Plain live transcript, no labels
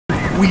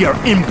we are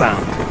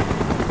inbound.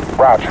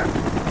 Roger.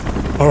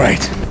 All right,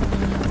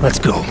 let's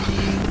go.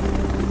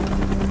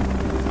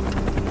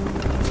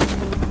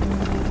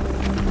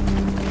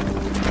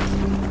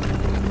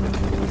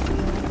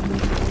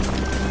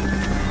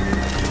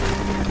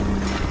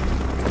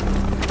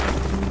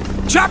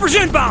 Chopper's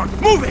inbound!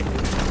 Move it!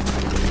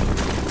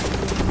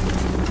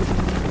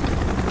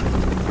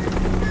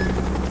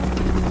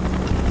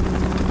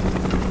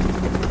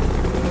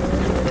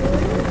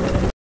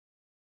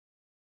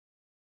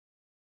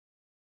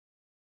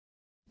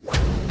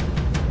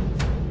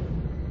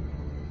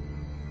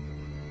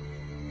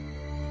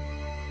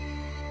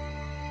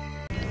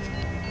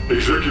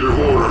 Executive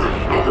order,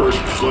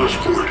 Operation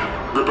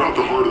Flashpoint. Rip out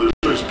the heart of the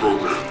space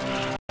program.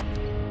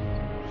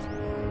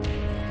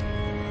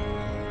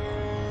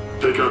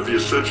 Take out the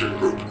Ascension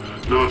Group.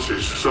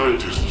 Nazis,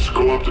 scientists,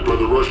 co-opted by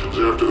the Russians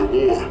after the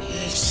war.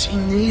 She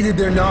needed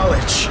their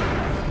knowledge.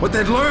 What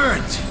they'd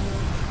learned.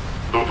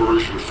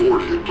 Operation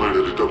 40 had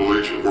planted a double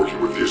agent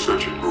working with the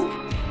Ascension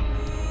Group.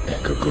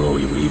 Echo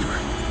Growy Weaver.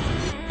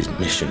 His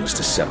mission was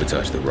to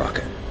sabotage the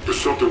rocket. But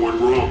something went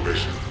wrong,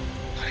 Mason.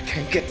 I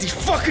can't get these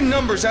fucking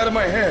numbers out of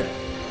my head.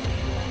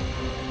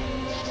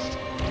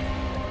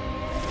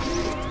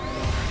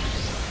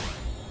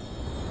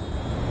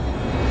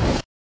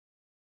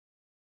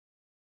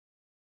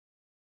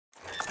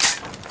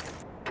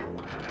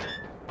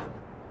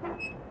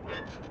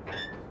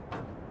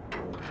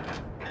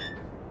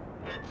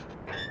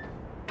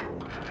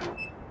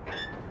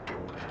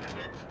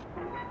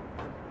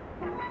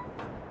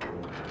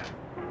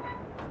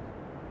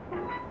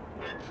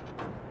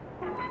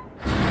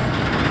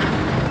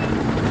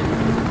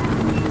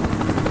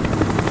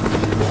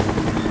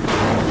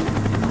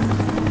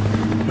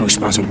 No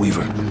response on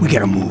Weaver. We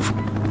gotta move.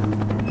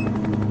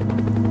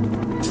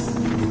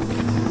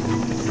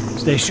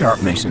 Stay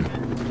sharp, Mason.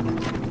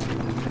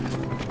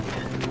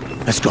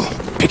 Let's go.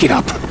 Pick it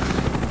up.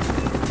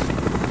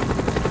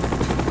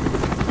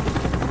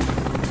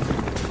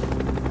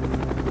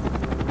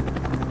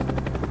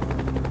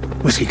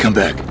 Whiskey, come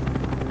back.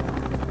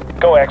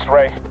 Go,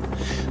 X-Ray.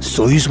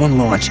 Soyuz 1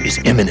 launch is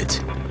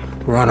imminent.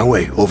 We're on our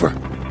way. Over.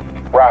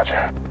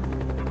 Roger.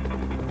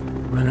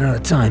 Running out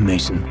of time,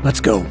 Mason.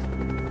 Let's go.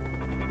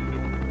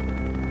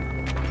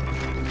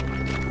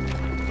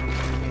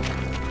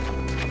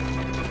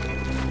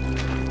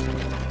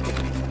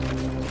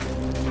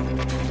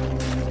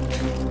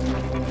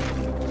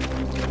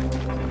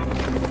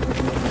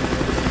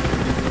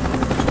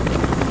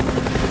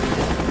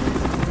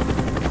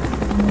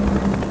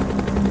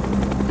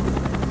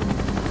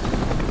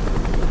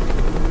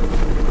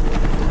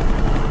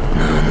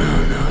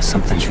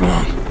 Something's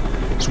wrong.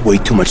 There's way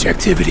too much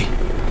activity.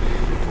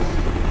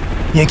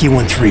 Yankee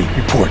 1-3,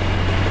 report.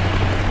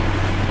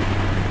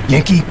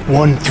 Yankee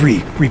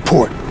 1-3,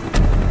 report.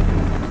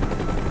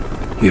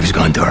 Weaver's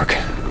gone dark.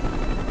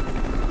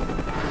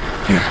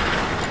 Here,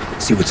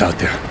 see what's out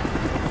there.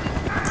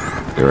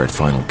 They're at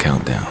final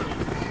countdown.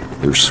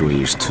 There's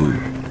Soyuz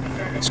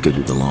 2,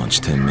 scheduled to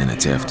launch 10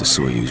 minutes after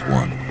Soyuz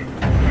 1.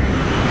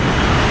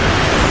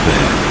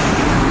 There,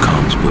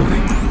 comms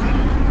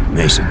building.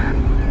 Mason,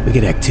 we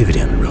get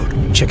activity on the road.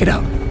 Check it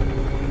out.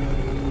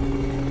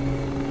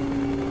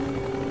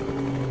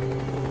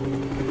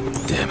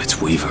 Damn,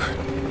 it's Weaver.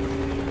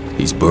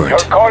 He's burnt. Your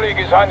colleague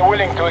is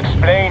unwilling to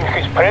explain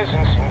his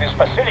presence in this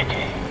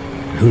facility.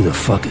 Who the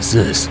fuck is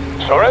this?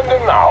 Surrender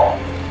now,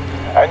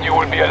 and you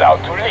will be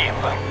allowed to leave.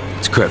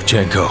 It's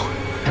Kravchenko.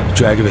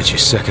 Dragovich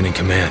is second in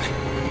command.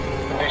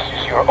 This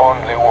is your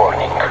only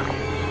warning.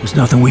 There's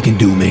nothing we can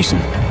do, Mason.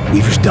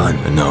 Weaver's done.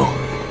 I know.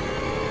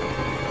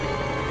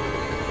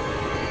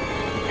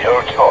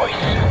 Your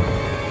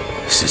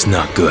choice. This is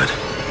not good.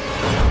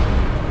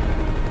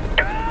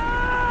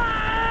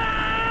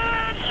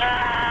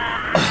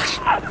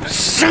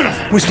 Son of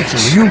a...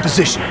 Whiskington, are you in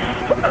position?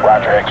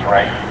 Roger,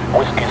 X-Ray.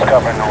 Whiskey's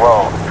covering the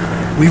road.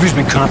 Weaver's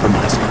been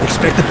compromised.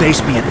 Expect the base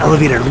to be an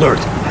elevated alert.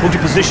 Hold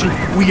your position.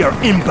 We are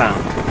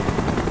inbound.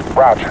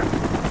 Roger.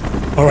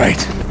 All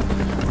right.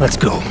 Let's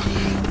go.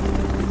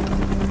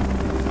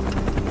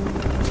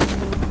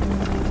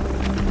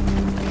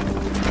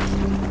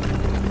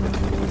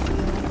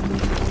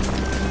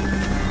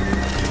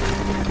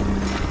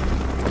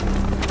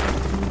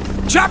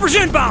 Chopper's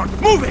inbound!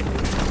 Move it!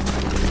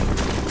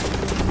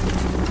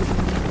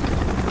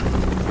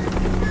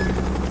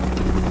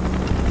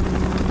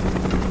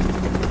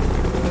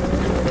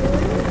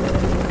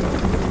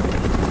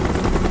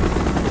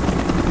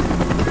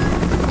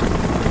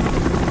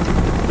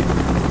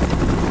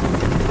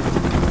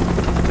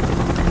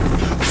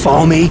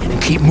 Follow me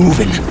and keep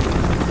moving.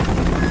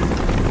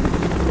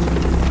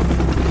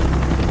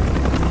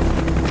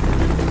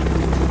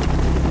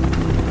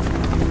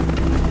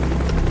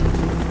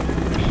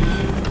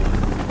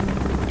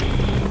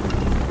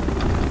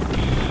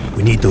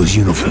 We need those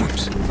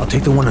uniforms. I'll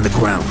take the one on the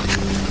ground.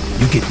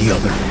 You get the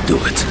other. Do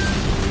it.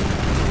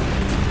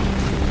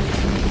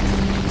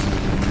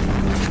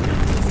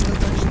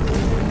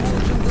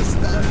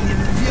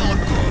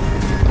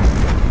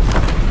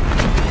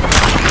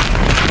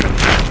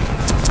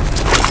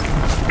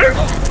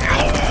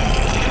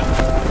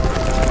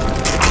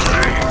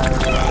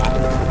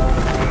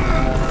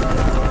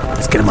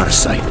 Get him out of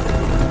sight.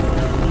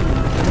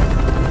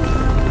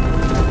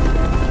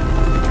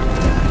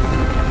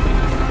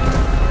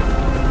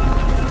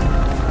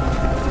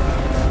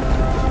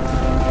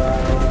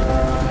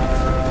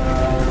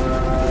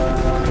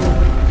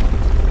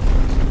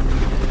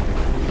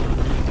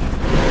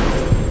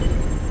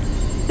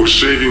 Was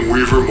saving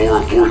Weaver more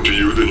important to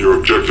you than your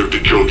objective to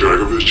kill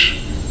Dragovich?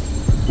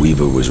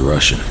 Weaver was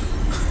Russian.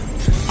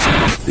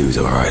 He was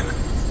alright.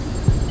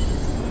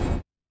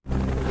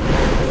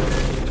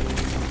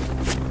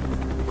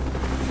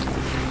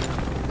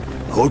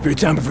 I hope your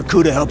time for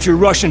Kuda helps your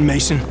Russian,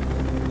 Mason.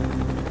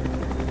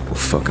 Well,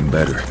 fucking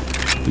better.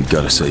 We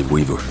gotta save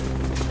Weaver.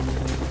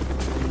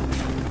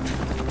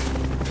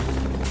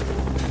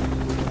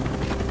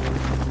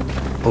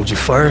 Hold your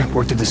fire,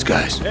 work the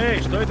disguise. Эй,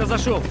 что это за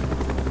шум?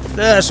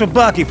 Да,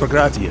 собаки по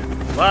гратье.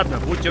 Ладно,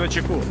 будьте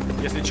начеку.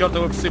 Если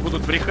чертовы псы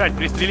будут брехать,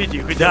 пристрелите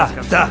их и Да,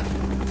 дело с концом. да.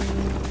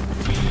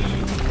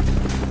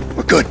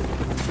 We're good.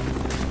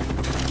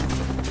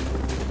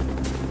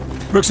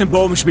 Brooks and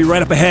Bowman should be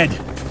right up ahead.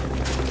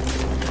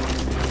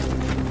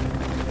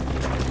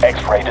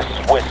 X-ray, this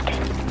is Whiskey.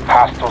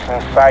 Hostiles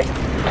in sight,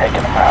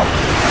 taking them out.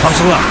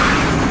 Hustle up.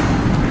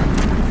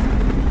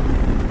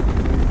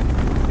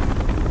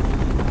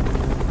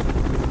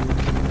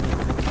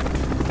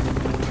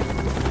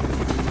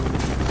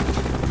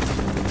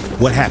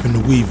 What happened to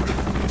Weaver?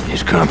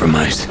 He's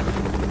compromised.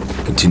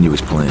 Continue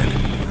his plan.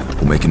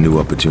 We'll make a new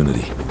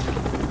opportunity.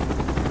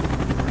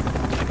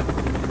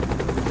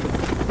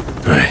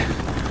 All right,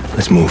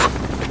 let's move.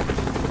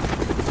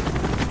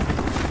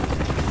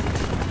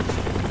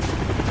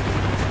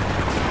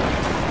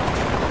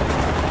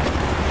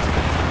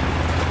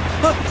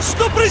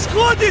 Что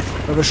происходит?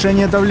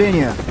 Повышение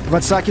давления. В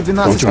отсаке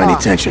Don't draw any 12А.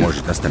 attention.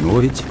 Может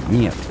остановить?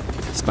 Нет.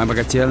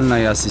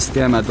 Вспомогательная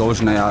система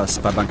должна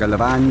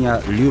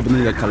вспомогательная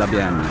любые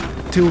колебания.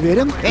 Ты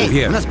уверен? Эй,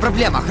 Уверен. у нас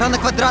проблема. Охрана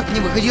квадрат не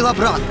выходила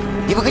обратно.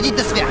 Не выходить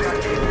на связь.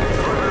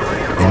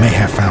 They may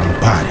have found the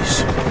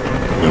bodies.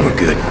 No, we're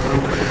good.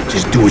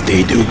 Just do what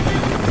they do.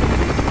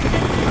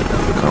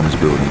 The comms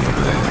building up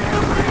ahead.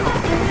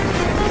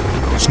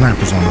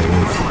 Snipers on the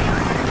roof.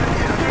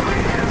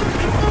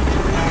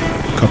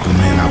 A couple of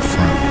men out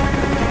front.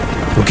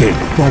 Okay,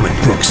 Bowman,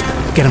 Brooks,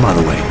 get him out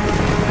of the way.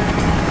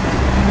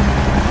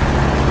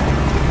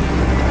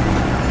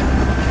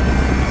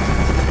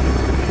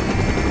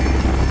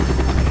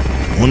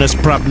 У нас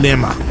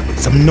проблема.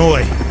 Со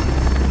мной.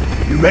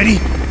 You ready?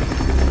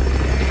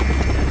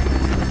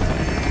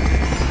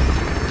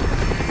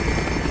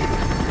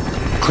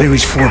 Clear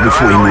each floor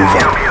before we move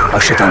up. I'll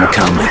shut down the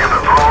comm link.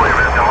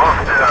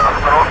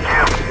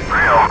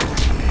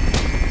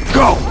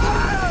 Go!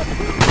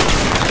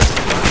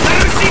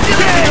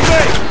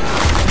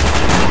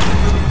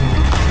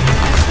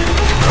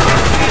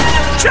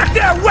 Check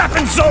that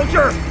weapon,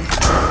 soldier!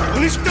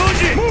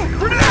 Уничтожи!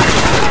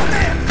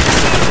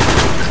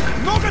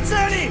 Много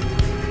целей!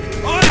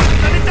 Ой,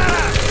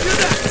 санитара!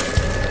 Сюда!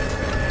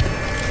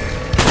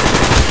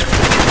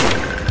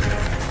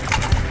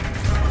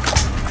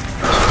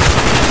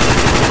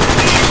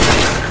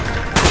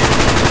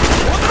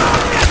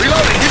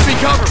 Reloading, give me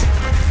cover.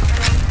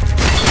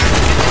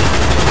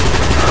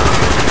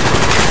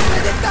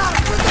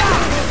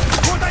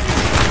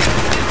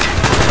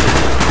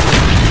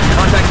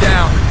 Contact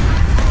down.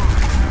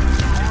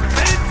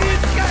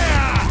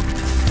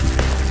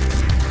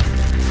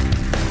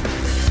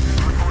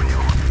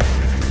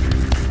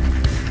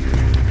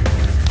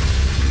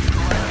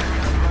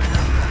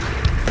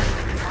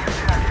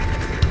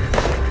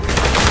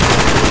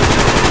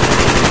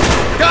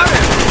 Got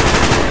him.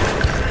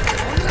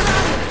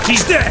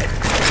 He's dead!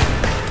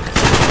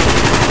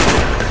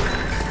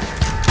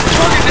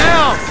 Target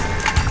down.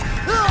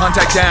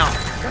 Contact down.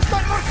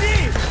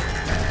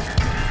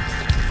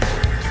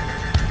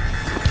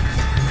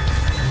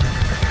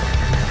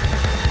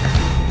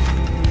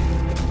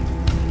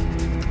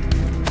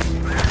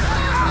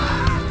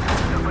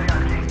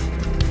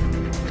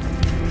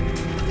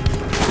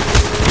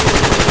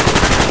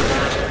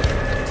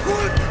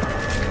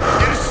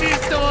 Держись,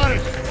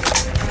 товарищ!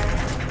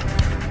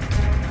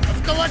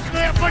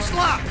 Расколочная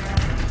пошла!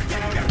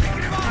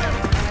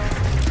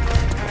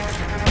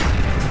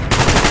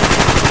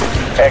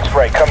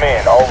 X-ray, come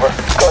in, over.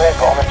 Go ahead,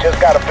 Bowman.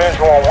 Just got a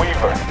visual on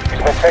Weaver.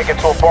 He's been taken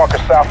to a bunker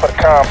south of the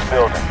comms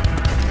building.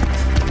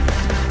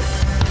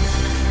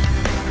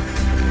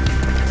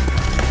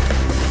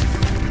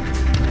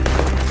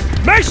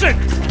 Mason!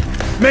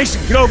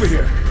 Mason, get over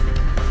here!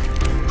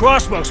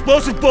 Crossbow,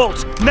 explosive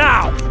bolts,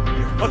 now!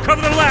 I'll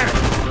cover the ladder!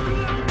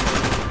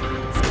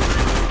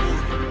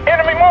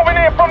 Enemy moving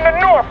in from the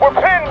north. We're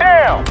pinned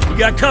down. We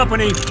got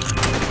company!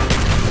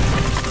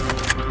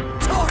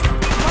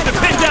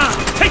 They're pinned down!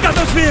 Take out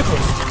those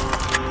vehicles!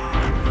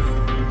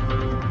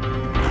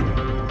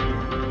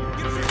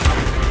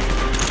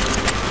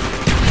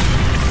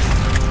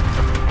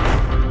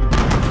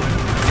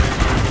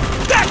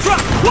 That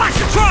truck! Watch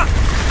the truck!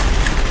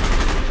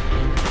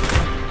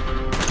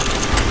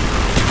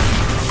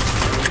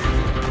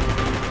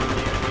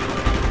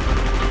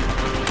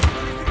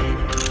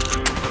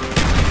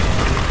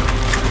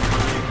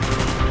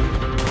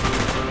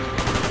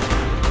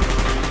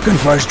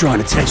 Gunfire's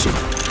drawing attention.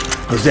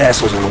 Those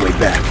assholes on the way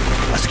back.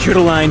 I'll secure the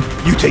line,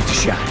 you take the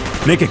shot.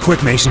 Make it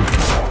quick, Mason.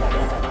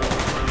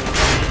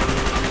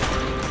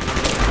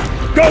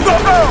 Go,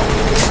 go, go!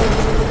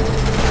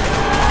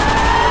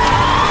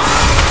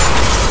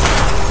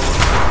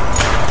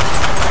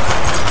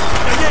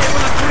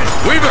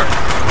 Weaver!